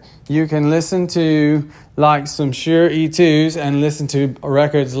said, you can listen to like some Shure E2s and listen to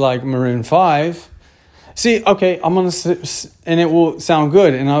records like Maroon 5. See, okay, and it will sound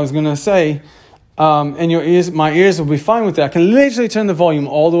good. And I was gonna say, and my ears will be fine with that. I can literally turn the volume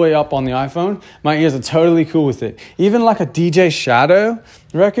all the way up on the iPhone. My ears are totally cool with it. Even like a DJ Shadow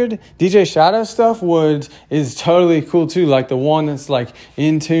record, DJ Shadow stuff is totally cool too. Like the one that's like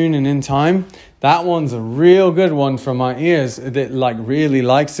in tune and in time. That one's a real good one for my ears that like really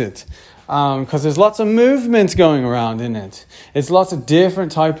likes it. Because there's lots of movement going around in it. It's lots of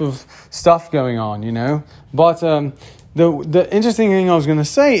different type of stuff going on, But the interesting thing I was going to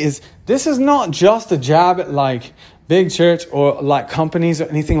say is this is not just a jab at like big church or like companies or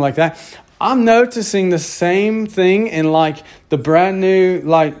anything like that. I'm noticing the same thing in like the brand new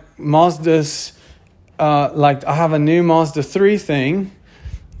like Mazda's. Like I have a new Mazda 3 thing.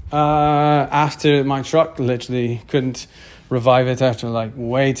 After my truck literally couldn't revive it after like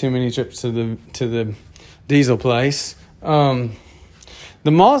way too many trips to the diesel place. The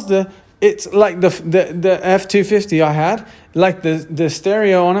Mazda, it's like the F250 I had, like the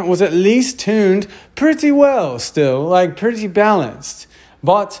stereo on it was at least tuned pretty well still, like pretty balanced.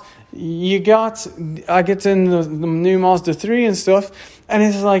 But I get in the new Mazda 3 and stuff, and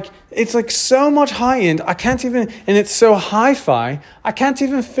it's like so much high end. I can't even, and it's so hi-fi, I can't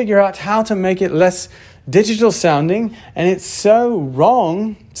even figure out how to make it less digital sounding, and it's so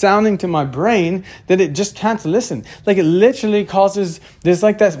wrong sounding to my brain that it just can't listen. Like it literally there's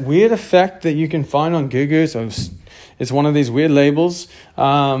like that weird effect that you can find on Google. So it's one of these weird labels.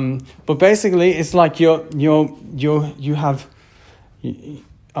 But basically it's like you have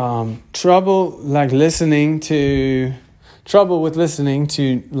trouble with listening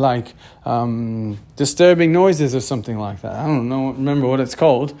to like disturbing noises or something like that. I don't remember what it's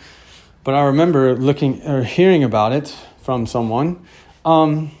called. but I remember looking or hearing about it from someone.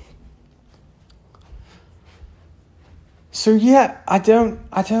 So yeah, I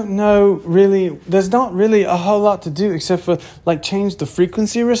don't know really. There's not really a whole lot to do except for like change the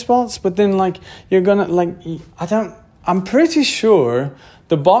frequency response. But then like you're gonna like I'm pretty sure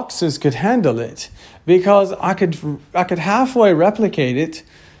the boxes could handle it, because I could halfway replicate it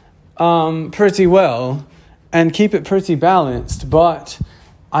pretty well and keep it pretty balanced. But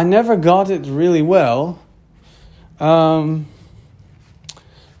I never got it really well.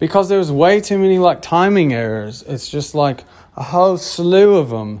 Because there's way too many like timing errors. It's just like a whole slew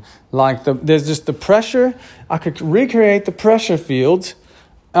of them. Like there's just the pressure. I could recreate the pressure field,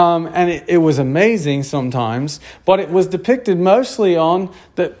 and it was amazing sometimes. But it was depicted mostly on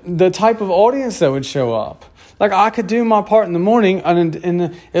the type of audience that would show up. Like I could do my part in the morning, and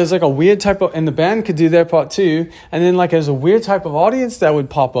it was like a weird type of, and the band could do their part too. And then like there's a weird type of audience that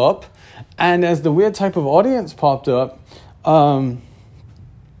would pop up, and as the weird type of audience popped up,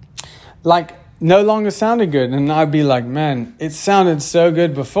 like no longer sounded good. And I'd be like, man, it sounded so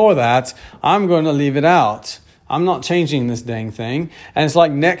good before that. I'm going to leave it out. I'm not changing this dang thing. And it's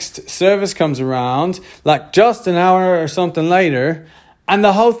like next service comes around, like just an hour or something later, and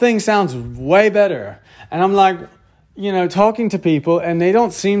the whole thing sounds way better. And I'm like, talking to people, and they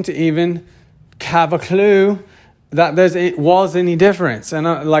don't seem to even have a clue that it was any difference. And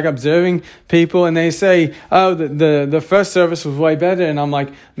I like observing people, and they say, oh, the first service was way better. And I'm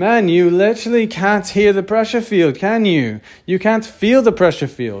like, man, you literally can't hear the pressure field, can you? You can't feel the pressure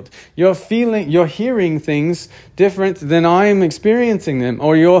field. You're hearing things different than I'm experiencing them,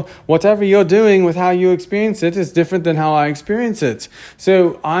 or whatever you're doing with how you experience it is different than how I experience it.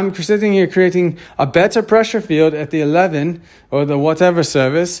 So I'm sitting here creating a better pressure field at the 11 or the whatever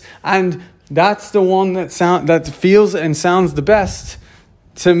service, and that's the one that feels and sounds the best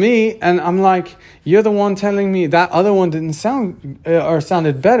to me. And I'm like, you're the one telling me that other one didn't sound or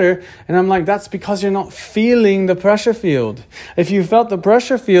sounded better. And I'm like, that's because you're not feeling the pressure field. If you felt the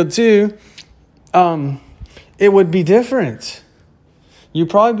pressure field too, it would be different. You'd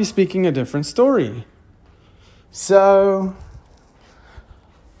probably be speaking a different story. So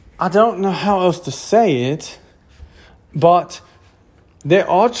I don't know how else to say it, but there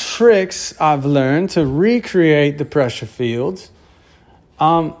are tricks I've learned to recreate the pressure field.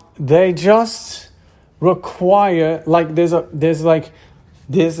 They just require, like there's a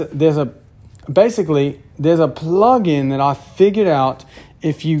plugin that I figured out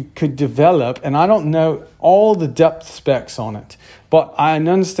if you could develop, and I don't know all the depth specs on it, but I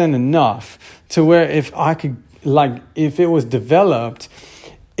understand enough to where if it was developed,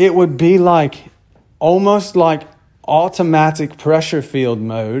 it would be like almost like automatic pressure field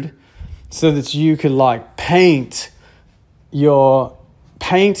mode, so that you could like paint your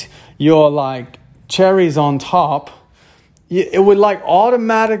like cherries on top. It would like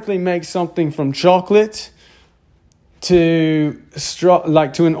automatically make something from chocolate to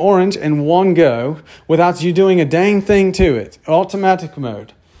an orange in one go without you doing a dang thing to it. Automatic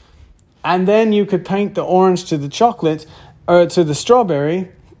mode. And then you could paint the orange to the chocolate or to the strawberry.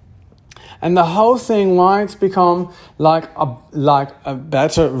 And the whole thing might become like a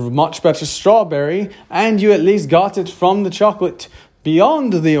much better strawberry, and you at least got it from the chocolate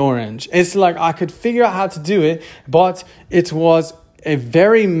beyond the orange. It's like I could figure out how to do it, but it was a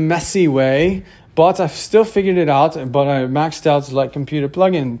very messy way. But I still figured it out. But I maxed out like computer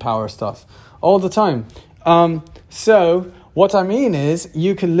plugin power stuff all the time. So what I mean is,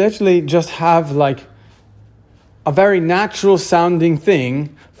 you can literally just have like a very natural sounding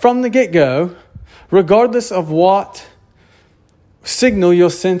thing from the get-go, regardless of what signal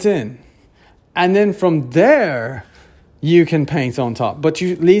you're sent in. And then from there, you can paint on top. But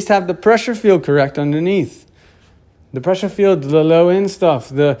you at least have the pressure field correct underneath. The pressure field, the low-end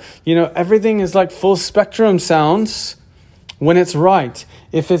stuff, everything is like full spectrum sounds when it's right.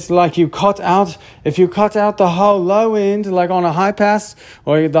 If it's like you cut out the whole low end, like on a high pass,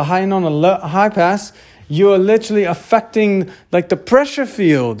 or the high end on a high pass, you are literally affecting like the pressure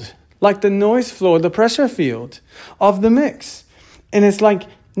field, like the noise floor, the pressure field of the mix. And it's like,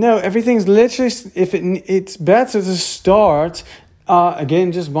 no, everything's literally, it's better to start,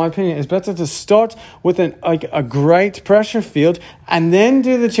 again, just my opinion, it's better to start with a great pressure field and then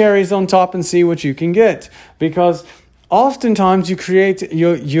do the cherries on top and see what you can get. Because oftentimes you recorrect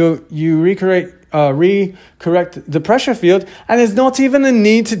the pressure field, and there's not even a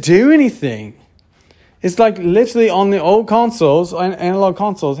need to do anything. It's like literally on the old consoles, analog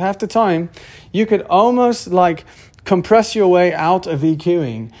consoles, half the time, you could almost like compress your way out of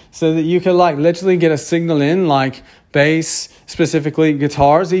EQing so that you could like literally get a signal in like bass, specifically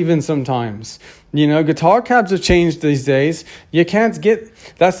guitars even sometimes. Guitar cabs have changed these days. You can't get,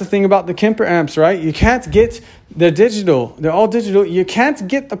 that's the thing about the Kemper amps, right? You can't get, they're digital. They're all digital. You can't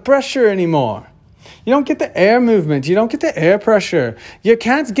get the pressure anymore. You don't get the air movement. You don't get the air pressure. You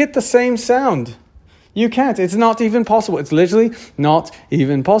can't get the same sound. You can't. It's not even possible. It's literally not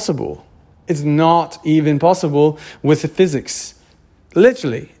even possible. It's not even possible with the physics.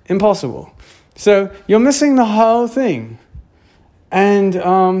 Literally impossible. So you're missing the whole thing. And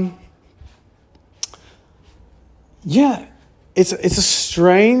it's a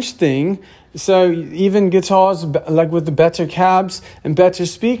strange thing. So even guitars, like with the better cabs and better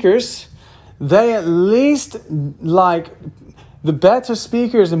speakers, they at least, like the better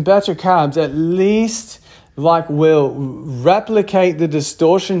speakers and better cabs, at least like will replicate the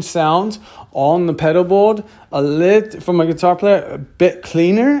distortion sound on the pedal board from a guitar player a bit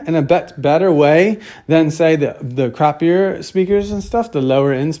cleaner and a bit better way than say the crappier speakers and stuff, the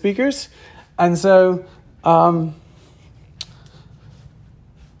lower end speakers. And so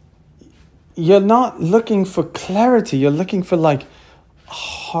you're not looking for clarity, you're looking for like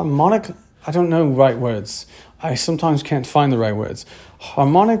harmonic, I don't know right words. I sometimes can't find the right words.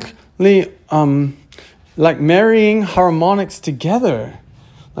 Harmonically, like marrying harmonics together.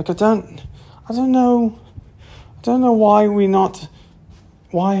 Like I don't know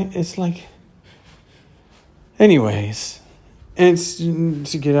why it's like. Anyways, it's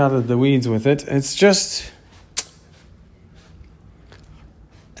to get out of the weeds with it. It's just,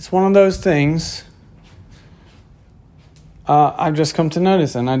 it's one of those things. I've just come to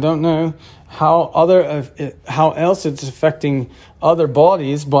notice, and I don't know how else it's affecting other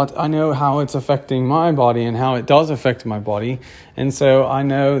bodies, but I know how it's affecting my body and how it does affect my body. And so I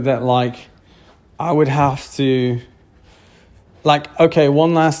know that like I would have to like, okay,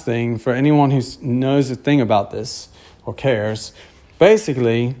 one last thing for anyone who knows a thing about this or cares.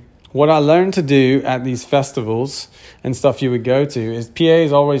 Basically, what I learned to do at these festivals and stuff you would go to is PA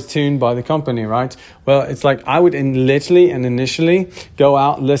is always tuned by the company, right? Well, it's like I would initially go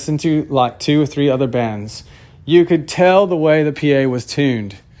out, listen to like 2 or 3 other bands. You could tell the way the PA was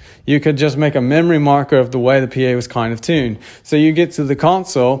tuned. You could just make a memory marker of the way the PA was kind of tuned. So you get to the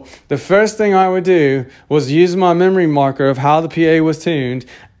console, the first thing I would do was use my memory marker of how the PA was tuned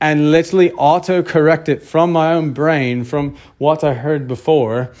and literally auto-correct it from my own brain, from what I heard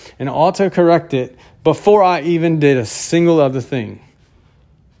before, and auto-correct it before I even did a single other thing.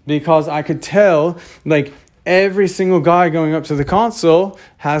 Because I could tell, like, every single guy going up to the console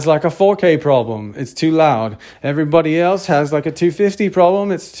has like a 4K problem. It's too loud. Everybody else has like a 250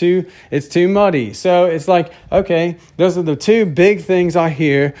 problem. It's too muddy. So it's like, okay, those are the 2 big things I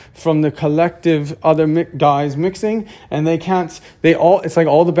hear from the collective other guys mixing, and it's like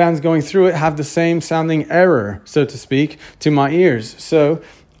all the bands going through it have the same sounding error, so to speak, to my ears. So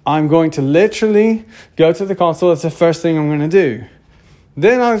I'm going to literally go to the console. That's the first thing I'm going to do.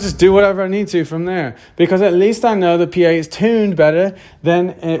 Then I'll just do whatever I need to from there. Because at least I know the PA is tuned better than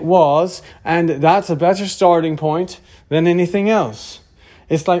it was. And that's a better starting point than anything else.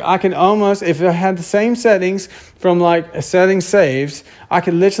 It's like I can almost, if I had the same settings from like a setting saved, I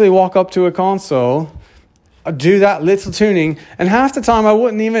could literally walk up to a console, do that little tuning, and half the time I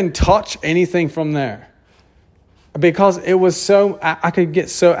wouldn't even touch anything from there. Because it was so, I could get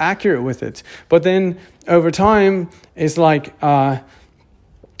so accurate with it. But then over time, it's like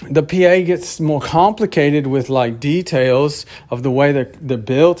the PA gets more complicated with like details of the way they're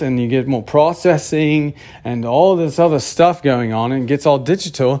built, and you get more processing and all this other stuff going on, and it gets all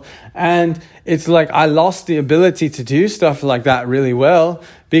digital. And it's like I lost the ability to do stuff like that really well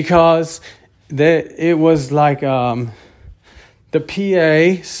because it was like the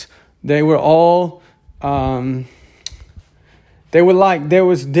PAs, they were all they were like, there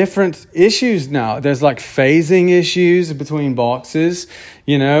was different issues now. There's like phasing issues between boxes.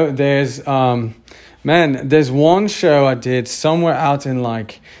 There's, there's one show I did somewhere out in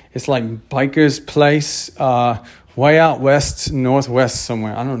like, it's like Biker's Place, way out west, northwest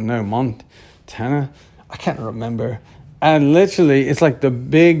somewhere. I don't know, Montana? I can't remember. And literally, it's like the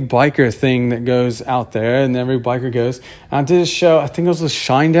big biker thing that goes out there, and every biker goes. And I did a show, I think it was with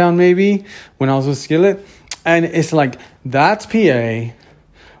Shinedown maybe, when I was with Skillet. And it's like, that PA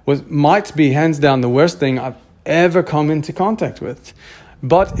might be hands down the worst thing I've ever come into contact with.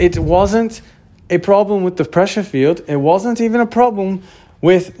 But it wasn't a problem with the pressure field. It wasn't even a problem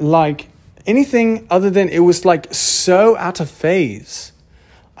with like anything other than it was like so out of phase.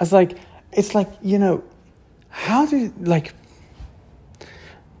 I was like, it's like, how do like,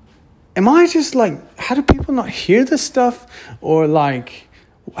 am I just like, how do people not hear this stuff? Or like,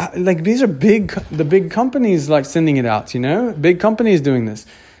 Like these are the big companies like sending it out, big companies doing this.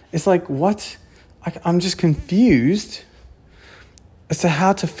 It's like, what? I'm just confused as to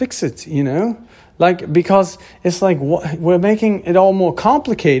how to fix it, like, because it's like we're making it all more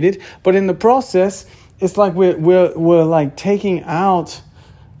complicated, but in the process, it's like we're like taking out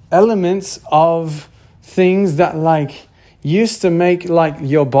elements of things that like used to make like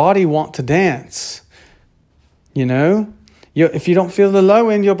your body want to dance, If you don't feel the low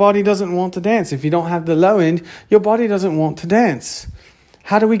end, your body doesn't want to dance. If you don't have the low end, your body doesn't want to dance.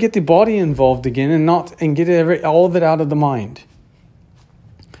 How do we get the body involved again and get all of it out of the mind?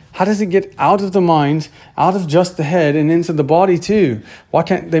 How does it get out of the mind, out of just the head, and into the body too? Why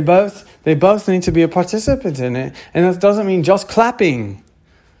can't they both need to be a participant in it? And that doesn't mean just clapping.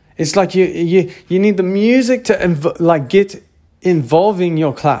 It's like you need the music to get involving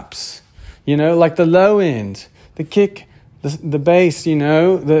your claps. Like the low end, the kick, the bass, the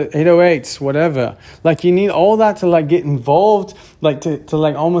 808s, whatever. Like you need all that to like get involved, like to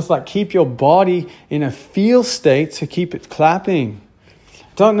like almost like keep your body in a feel state to keep it clapping.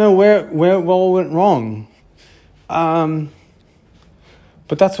 Don't know where it all went wrong. But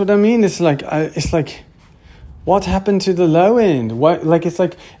that's what I mean. It's like what happened to the low end? What, like it's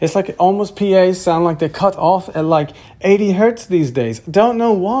like almost PAs sound like they're cut off at like 80 hertz these days. Don't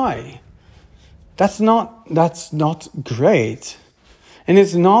know why. That's not great. And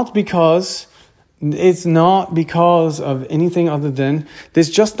it's not because of anything other than there's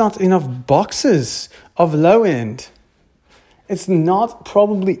just not enough boxes of low end. It's not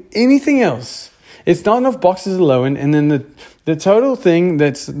probably anything else. It's not enough boxes of low end, and then the total thing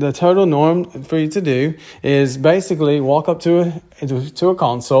that's the total norm for you to do is basically walk up to a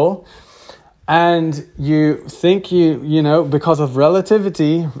console, and you think because of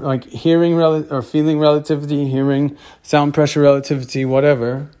relativity, like hearing or feeling relativity, hearing sound pressure relativity,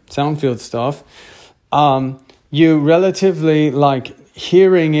 whatever sound field stuff, you relatively like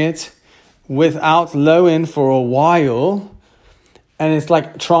hearing it without low end for a while. And it's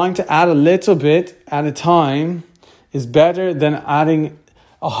like trying to add a little bit at a time is better than adding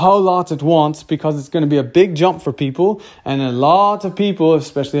a whole lot at once, because it's going to be a big jump for people. And a lot of people,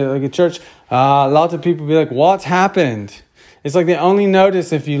 especially like at church, a lot of people be like, what happened? It's like they only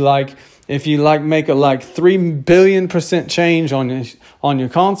notice if you make a like 3 billion% change on your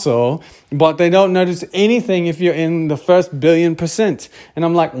console, but they don't notice anything if you're in the first 1 billion%. And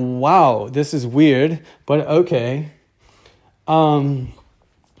I'm like, wow, this is weird, but okay.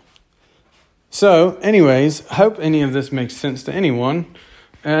 So anyways, hope any of this makes sense to anyone.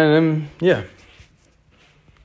 Yeah.